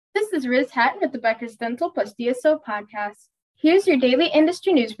is Riz Hatton with the Becker's Dental plus DSO podcast. Here's your daily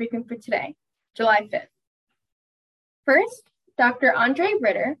industry news briefing for today, July 5th. First, Dr. Andre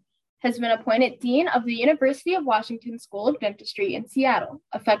Ritter has been appointed Dean of the University of Washington School of Dentistry in Seattle,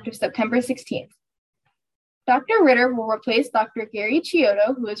 effective September 16th. Dr. Ritter will replace Dr. Gary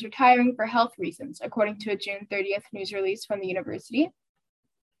Chiodo, who is retiring for health reasons, according to a June 30th news release from the university.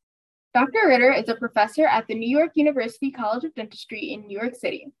 Dr. Ritter is a professor at the New York University College of Dentistry in New York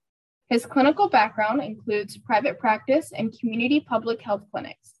City. His clinical background includes private practice and community public health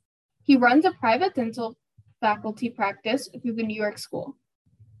clinics. He runs a private dental faculty practice through the New York School.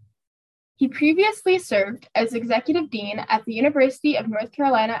 He previously served as executive dean at the University of North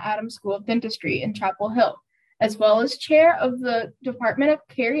Carolina Adams School of Dentistry in Chapel Hill, as well as chair of the Department of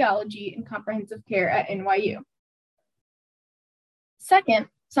Cardiology and Comprehensive Care at NYU. Second,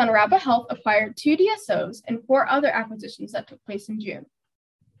 Sunraba Health acquired 2 DSOs and 4 other acquisitions that took place in June.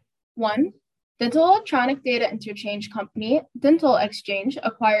 1. Dental electronic data interchange company Dental Exchange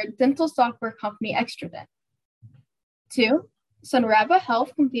acquired dental software company ExtraDent. 2. Sunraba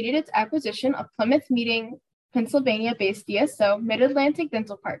Health completed its acquisition of Plymouth Meeting, Pennsylvania-based DSO Mid-Atlantic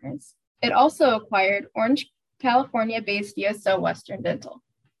Dental Partners. It also acquired Orange, California-based DSO Western Dental.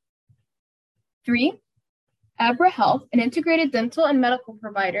 3. Abra Health, an integrated dental and medical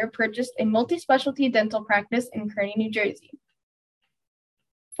provider, purchased a multi-specialty dental practice in Kearny, New Jersey.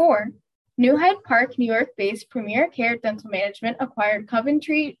 4. New Hyde Park, New York-based Premier Care Dental Management acquired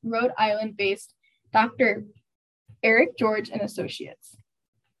Coventry, Rhode Island-based Dr. Eric George and Associates.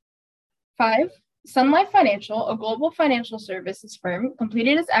 5. Sun Life Financial, a global financial services firm,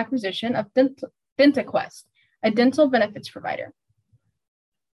 completed its acquisition of DentaQuest, a dental benefits provider.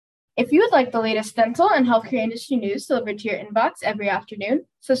 If you would like the latest dental and healthcare industry news delivered to your inbox every afternoon,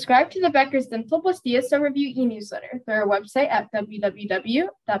 subscribe to the Becker's Dental plus DSO Review e-newsletter through our website at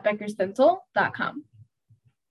www.beckersdental.com.